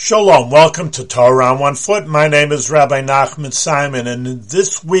Shalom, welcome to Torah on One Foot. My name is Rabbi Nachman Simon, and in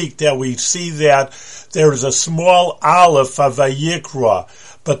this week that we see that there is a small aleph of Vayikra,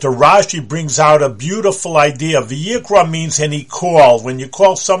 but the Rashi brings out a beautiful idea. Vayikra means any call. When you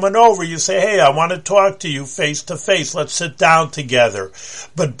call someone over, you say, hey, I want to talk to you face to face. Let's sit down together.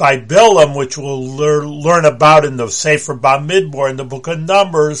 But by Bilam, which we'll learn about in the Sefer Bamidbar in the book of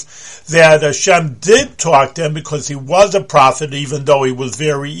Numbers, that Hashem did talk to him because he was a prophet, even though he was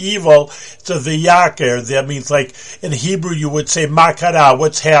very evil. It's a Vayaker. That means, like in Hebrew, you would say, Makara,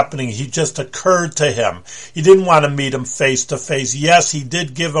 what's happening? He just occurred to him. He didn't want to meet him face to face. Yes, he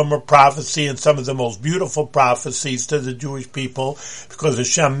did give him a prophecy, and some of the most beautiful prophecies to the Jewish people because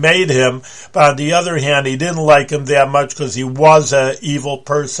Hashem made him. But on the other hand, he didn't like him that much because he was an evil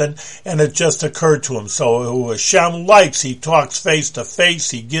person, and it just occurred to him. So who Hashem likes, he talks face to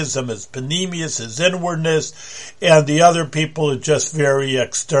face. He gives them his panemius, his inwardness, and the other people are just very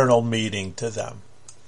external meeting to them.